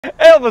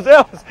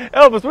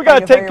Elvis, we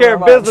gotta take care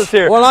of business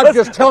here. Well, I'm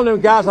just telling them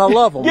guys I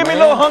love them. Give me a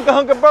little hunk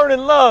of burning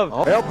love.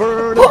 Oh,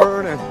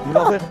 burning.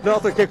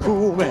 Nothing can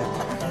cool me.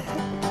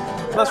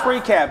 Let's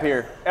recap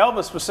here.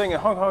 Elvis was singing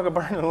Hunk of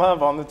Burning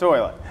Love on the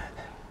toilet.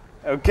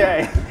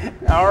 Okay,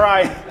 all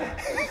right.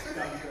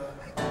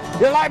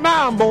 You're like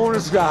my morning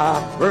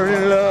sky,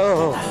 burning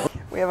love.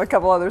 We have a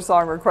couple other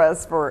song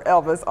requests for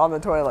Elvis on the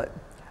toilet.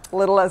 A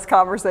little less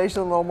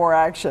conversation, a little more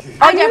action.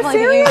 I definitely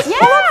serious? can.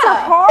 Pull-ups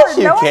are hard. Yes,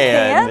 you no, can.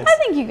 I can't. I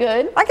think you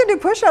could. I can do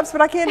push-ups, but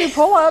I can't do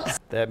pull-ups.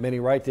 That many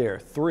right there.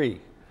 3. I'm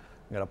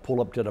gonna pull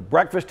up to the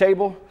breakfast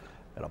table,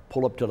 I'm gonna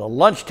pull up to the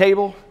lunch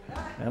table,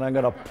 and I'm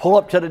gonna pull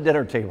up to the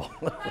dinner table.